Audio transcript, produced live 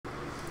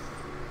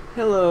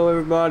Hello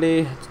everybody,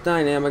 it's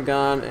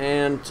Dynamagon,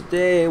 and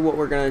today what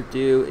we're gonna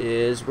do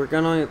is we're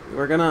gonna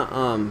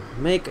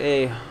make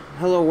a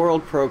Hello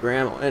World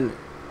program and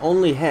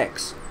only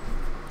hex.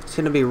 It's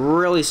gonna be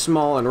really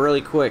small and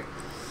really quick.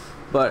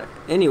 But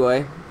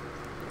anyway,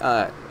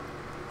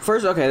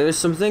 first, okay, there's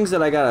some things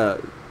that I gotta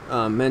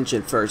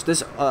mention first.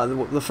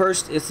 The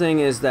first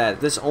thing is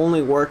that this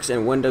only works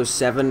in Windows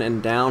 7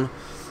 and down,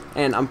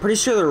 and I'm pretty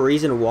sure the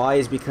reason why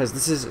is because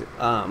this is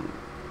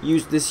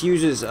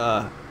uses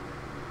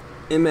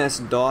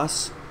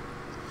MS-DOS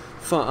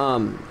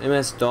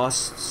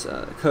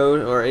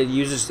code, or it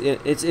uses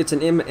it's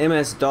an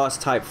MS-DOS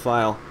type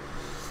file,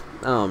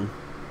 and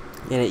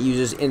it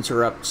uses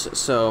interrupts,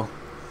 so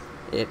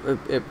it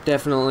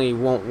definitely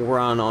won't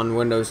run on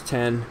Windows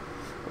 10,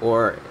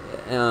 or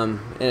and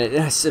it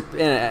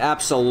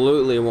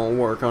absolutely won't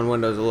work on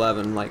Windows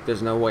 11. Like,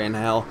 there's no way in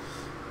hell.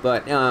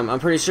 But I'm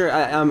pretty sure,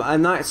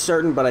 I'm not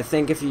certain, but I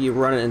think if you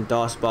run it in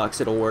DOSbox,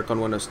 it'll work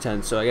on Windows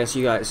 10. So I guess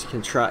you guys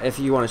can try, if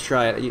you want to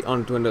try it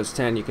on Windows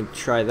 10, you can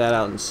try that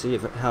out and see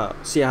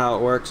how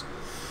it works.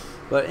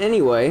 But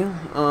anyway,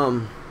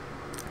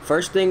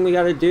 first thing we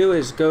got to do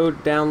is go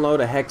download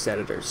a hex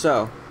editor.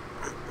 So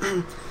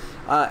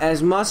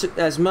as much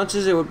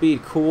as it would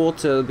be cool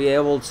to be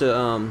able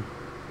to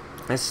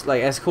as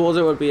cool as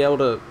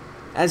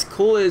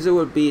it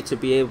would be to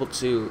be able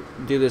to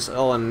do this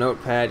all in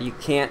Notepad, you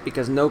can't,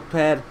 because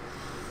Notepad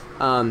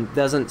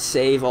doesn't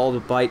save all the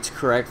bytes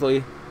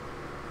correctly.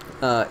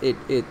 I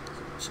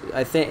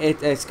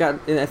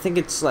think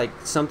it's like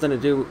something to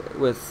do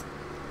with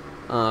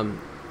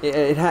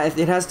it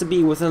has to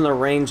be within the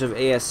range of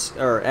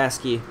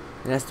ASCII.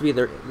 It has to be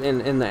there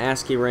in the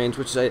ASCII range,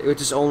 which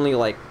is only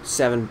like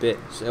 7-bit.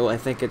 So I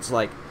think it's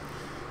like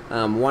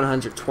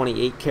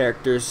 128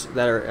 characters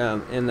that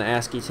are in the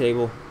ASCII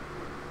table.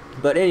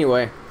 But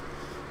anyway,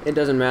 it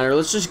doesn't matter.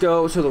 Let's just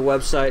go to the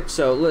website.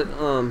 So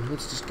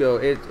let's just go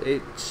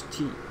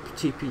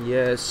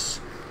https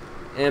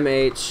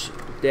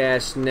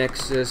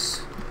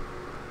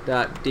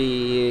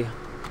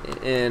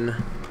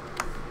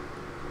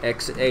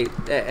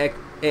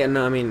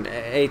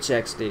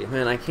HxD.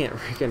 Man, I can't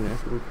freaking.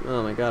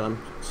 Oh my god,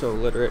 I'm so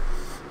illiterate.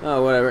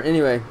 Oh, whatever.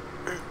 Anyway,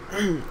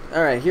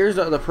 all right. Here's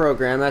the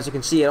program. As you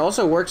can see, it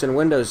also works in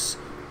Windows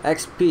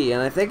XP,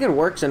 and I think it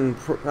works in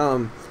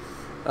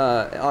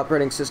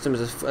operating systems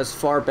as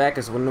far back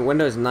as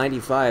Windows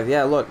 95.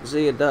 Yeah, look,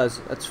 see, it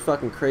does. That's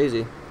fucking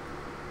crazy.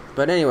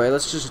 But anyway,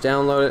 let's just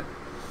download it.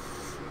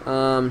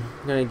 I'm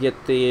gonna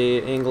get the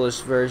English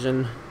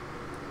version,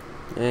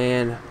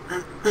 and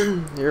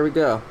here we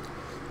go.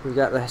 We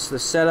got the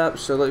setup,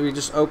 so let me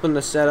just open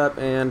the setup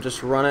and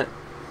just run it.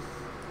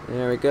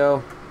 There we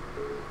go.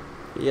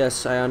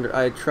 Yes,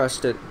 I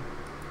trust it.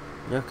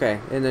 Okay,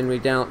 and then we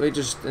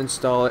just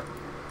install it.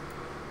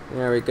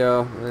 There we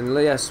go, and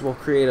yes, we'll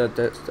create a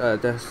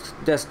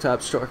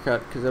desktop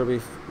shortcut because it'll be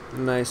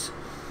nice.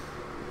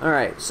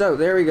 Alright, so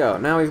there we go.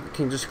 Now we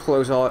can just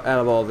close out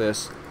of all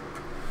this.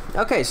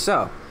 Okay,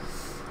 so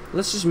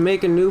let's just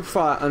make a new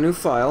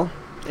file,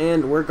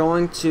 and we're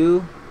going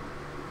to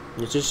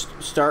just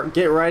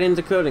get right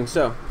into coding.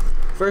 So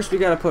first we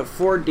got to put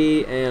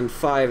 4D and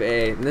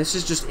 5A, and this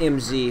is just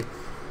MZ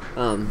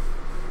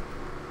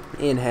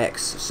in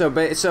hex. So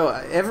I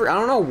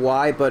don't know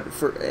why, but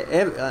for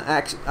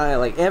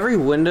like every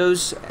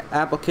Windows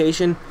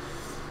application,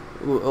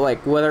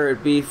 like whether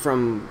it be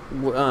from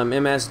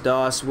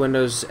MS-DOS,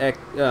 Windows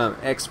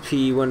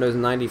XP, Windows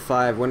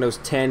 95, Windows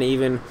 10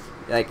 even,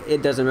 like,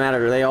 it doesn't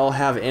matter, they all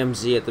have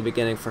MZ at the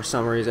beginning for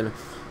some reason.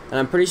 And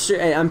I'm pretty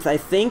sure, I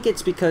think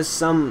it's because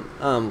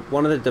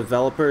one of the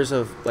developers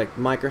of like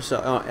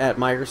Microsoft at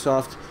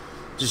Microsoft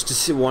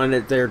just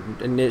wanted their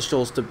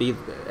initials to be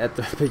at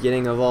the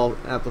beginning of all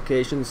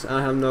applications.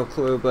 I have no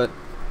clue, but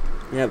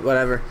yeah,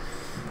 whatever.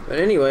 But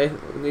anyway,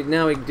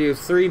 now we do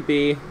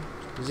 3B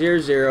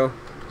 00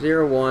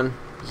 01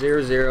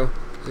 00 00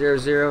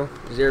 00,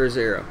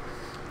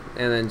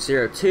 and then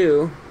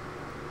 02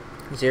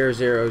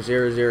 00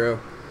 00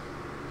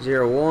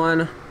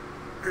 01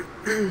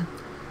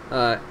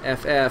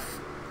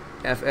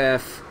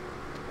 FF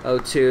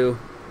 02,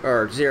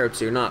 or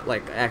 02, not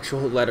like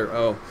actual letter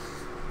O,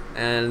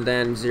 and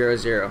then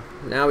 00.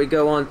 Now we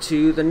go on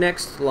to the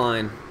next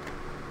line,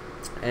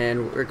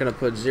 and we're gonna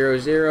put 00 10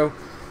 00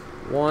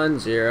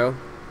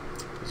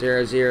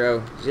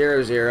 00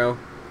 00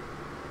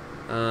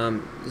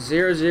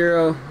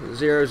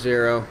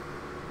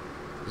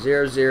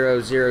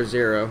 00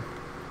 0000,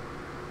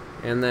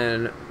 and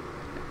then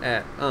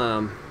at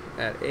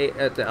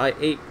the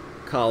I8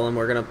 column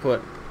we're gonna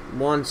put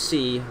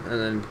 1C, and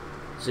then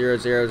 00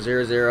 00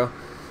 00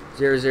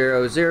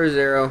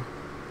 00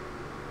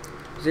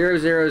 00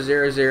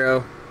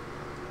 0000,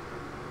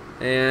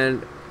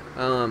 and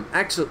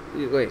actually,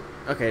 wait,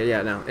 okay,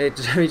 yeah, no,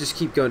 we just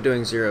keep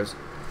doing zeros,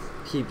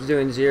 keep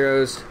doing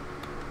zeros,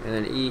 and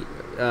then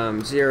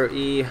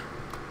 0E.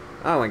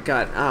 Oh my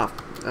god, oh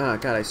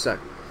god, I suck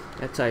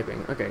at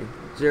typing. Okay,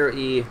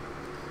 0E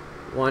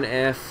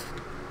 1F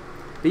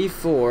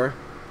B4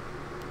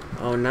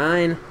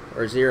 09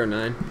 or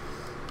 09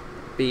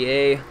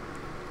 BA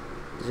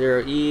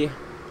 0E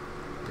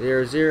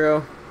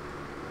 00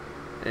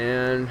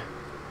 and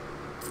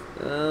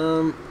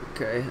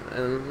okay,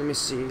 and let me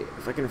see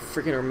if I can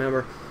freaking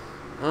remember.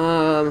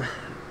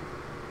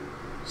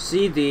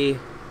 CD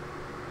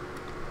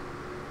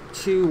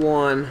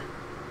 21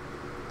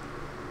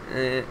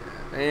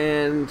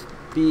 and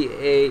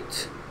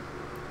B8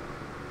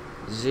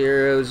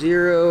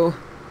 00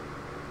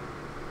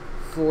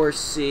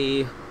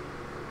 4C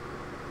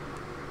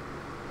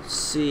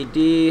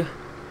CD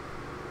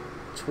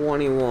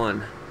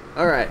 21.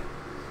 Alright,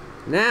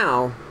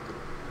 now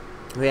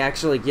we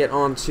actually get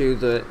onto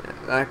the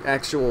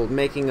actual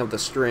making of the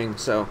string.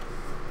 So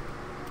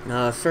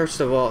first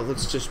of all,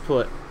 let's just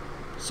put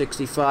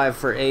 65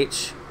 for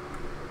H.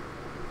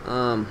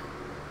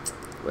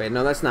 Wait,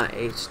 no, that's not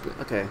H.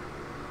 Okay,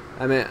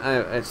 I mean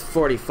it's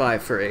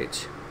 45 for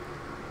H.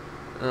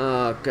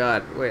 Oh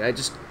god, wait, I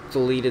just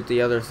deleted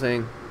the other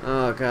thing.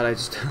 Oh god, I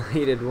just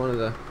deleted one of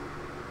the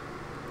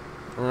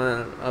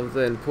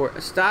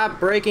important. Stop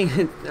breaking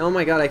it! Oh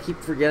my god, I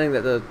keep forgetting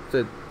that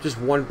the just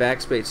one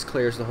backspace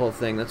clears the whole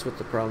thing. That's what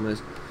the problem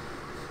is.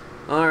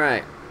 All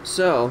right,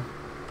 so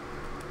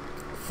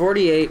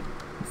 48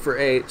 for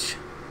H,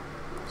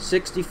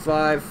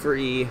 65 for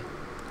E,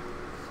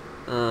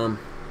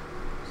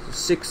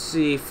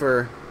 6C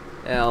for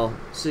L,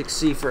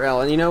 6C for L,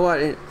 and you know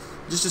what?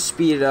 Just to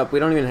speed it up, we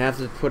don't even have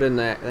to put in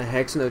the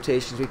hex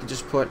notations. We can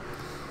just put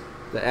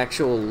the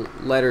actual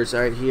letters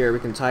right here. We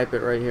can type it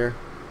right here.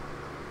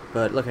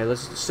 But okay,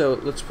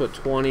 let's put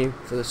 20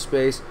 for the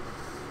space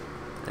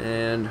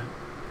and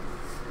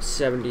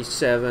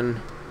 77.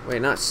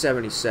 Wait, not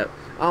 77.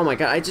 Oh my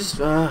god, I just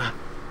oh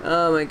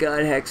my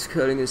god, hex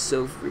coding is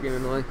so freaking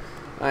annoying.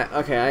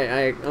 Oh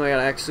my god,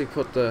 I actually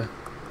put the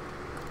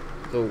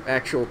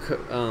actual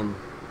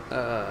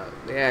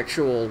the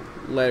actual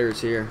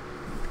letters here.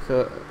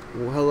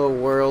 Hello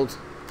world,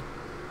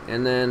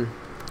 and then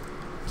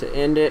to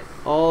end it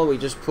all, we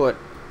just put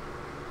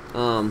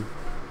go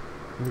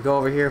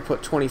over here,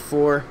 put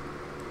 24,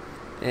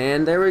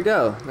 and there we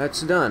go.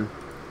 That's done.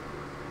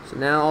 So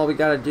now all we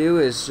gotta do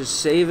is just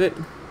save it,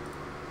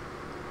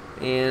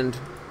 and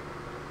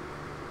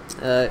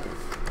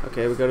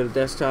okay, we go to the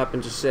desktop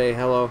and just say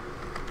hello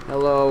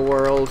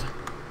world.exe.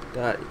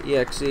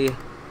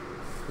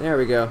 There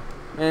we go,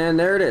 and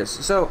there it is.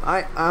 So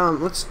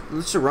let's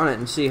just run it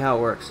and see how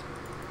it works.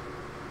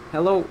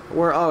 Hello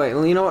world. Oh wait,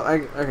 well, you know what? I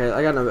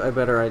got a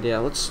better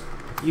idea. Let's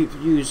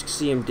use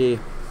CMD.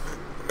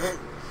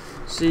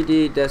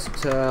 CD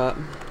desktop,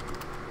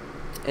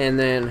 and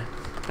then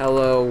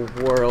hello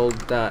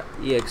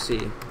world.exe,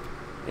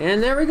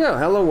 and there we go.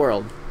 Hello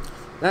world.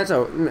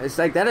 It's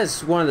like that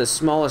is one of the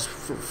smallest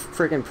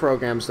freaking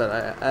programs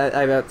that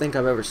I think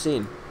I've ever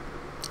seen.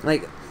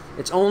 Like,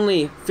 it's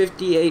only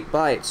 58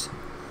 bytes,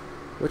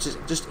 which is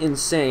just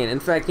insane. In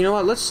fact, you know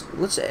what?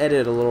 Let's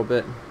edit a little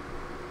bit.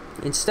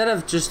 Instead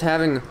of just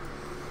having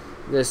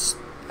this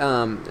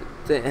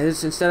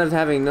instead of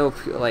having no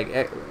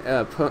like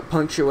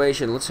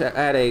punctuation, let's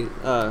add a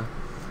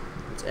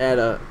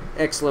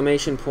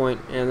exclamation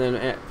point, and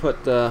then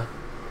put the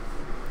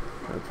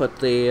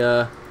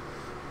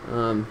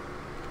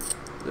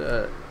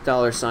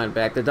dollar sign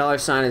back. The dollar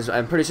sign is,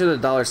 I'm pretty sure the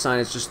dollar sign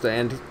is just the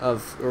end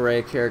of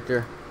array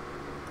character.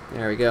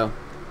 There we go.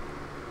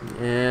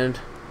 And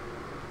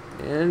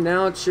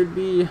now it should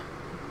be,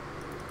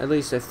 at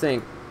least I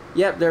think.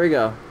 Yep, there we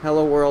go.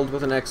 Hello world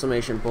with an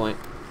exclamation point.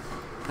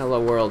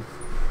 Hello world.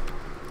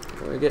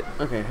 We get,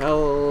 okay,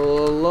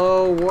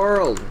 hello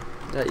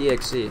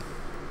world.exe.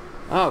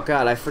 Oh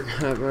god, I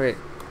forgot. Wait,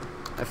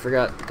 I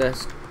forgot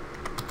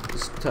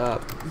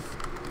desktop.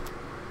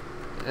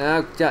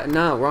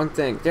 No, wrong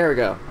thing. There we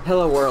go.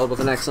 Hello world with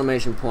an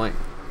exclamation point.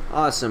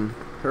 Awesome.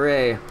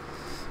 Hooray.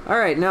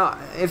 Alright, now,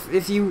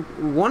 if you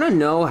want to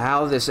know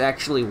how this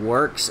actually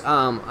works,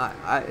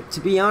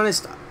 to be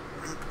honest,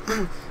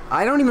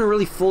 I don't even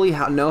really fully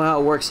know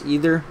how it works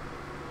either.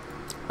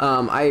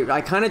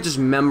 I kind of just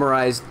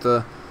memorized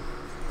the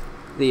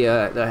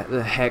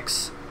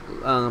hex,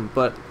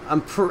 but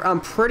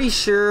I'm pretty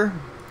sure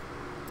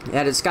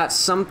that it's got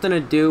something to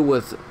do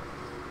with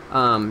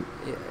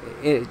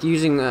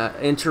using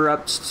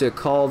interrupts to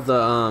call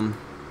the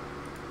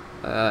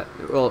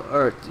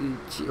or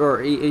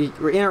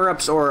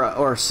interrupts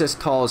or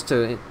syscalls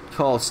to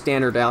call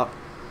standard out,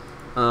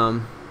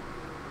 and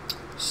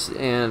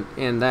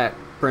that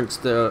prints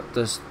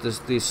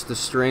the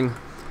string.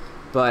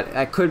 But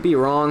I could be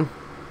wrong,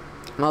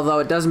 although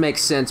it does make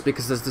sense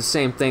because it's the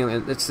same thing.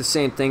 It's the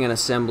same thing in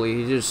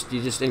assembly. You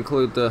just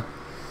include the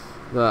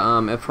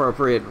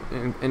appropriate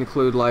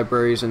include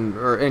libraries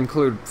or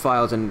include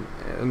files and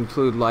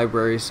include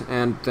libraries,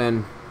 and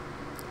then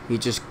you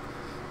just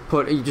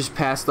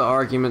pass the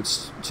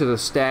arguments to the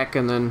stack,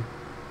 and then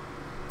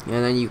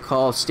you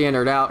call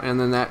standard out,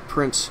 and then that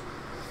prints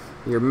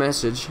your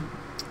message.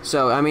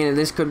 So I mean,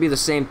 this could be the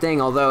same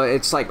thing, although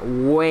it's like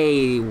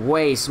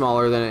way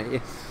smaller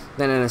than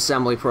an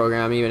assembly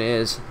program even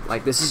is.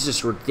 Like, this is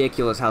just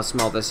ridiculous how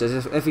small this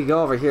is. If you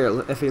go over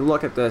here, if you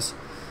look at this,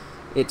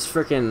 it's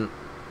freaking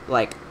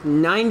like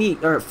 90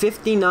 or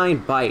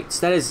 59 bytes.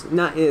 That is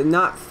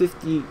not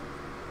 59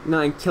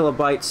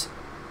 kilobytes,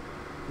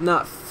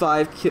 not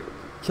 5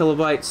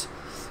 kilobytes,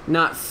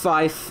 not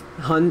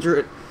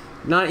 500,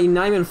 not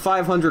even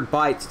 500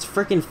 bytes. It's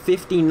freaking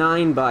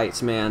 59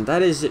 bytes, man.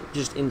 That is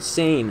just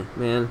insane,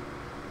 man.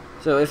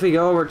 So if we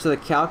go over to the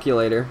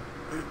calculator,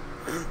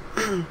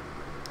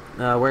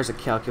 where's the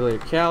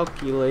calculator?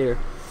 Calculator.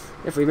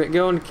 If we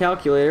go into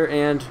calculator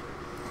and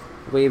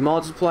we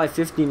multiply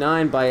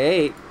 59 by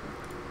 8,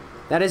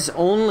 that is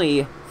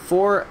only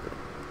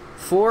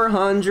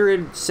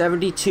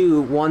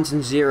 472 ones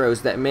and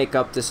zeros that make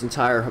up this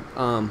entire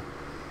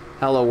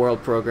Hello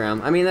World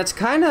program. I mean, that's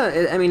kind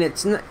of, I mean,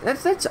 it's not,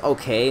 that's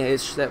okay.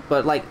 It's that,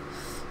 but like,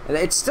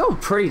 it's still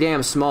pretty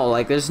damn small.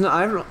 Like, there's no,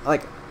 I don't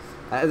like,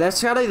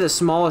 that's gotta be the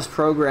smallest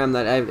program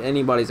that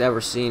anybody's ever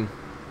seen.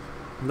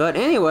 But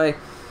anyway,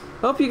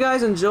 hope you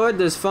guys enjoyed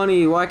this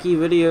funny, wacky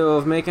video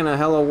of making a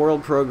Hello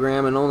World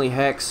program in only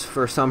hex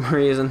for some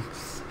reason.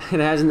 It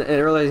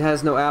really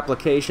has no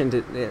application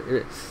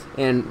to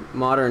in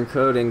modern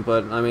coding,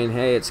 but I mean,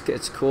 hey, it's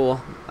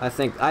cool. I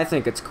think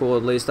it's cool,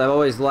 at least. I've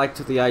always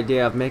liked the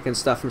idea of making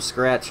stuff from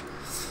scratch.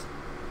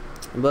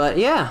 But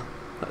yeah,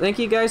 thank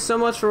you guys so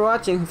much for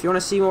watching. If you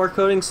want to see more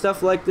coding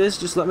stuff like this,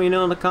 just let me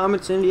know in the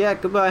comments, and yeah,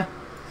 goodbye.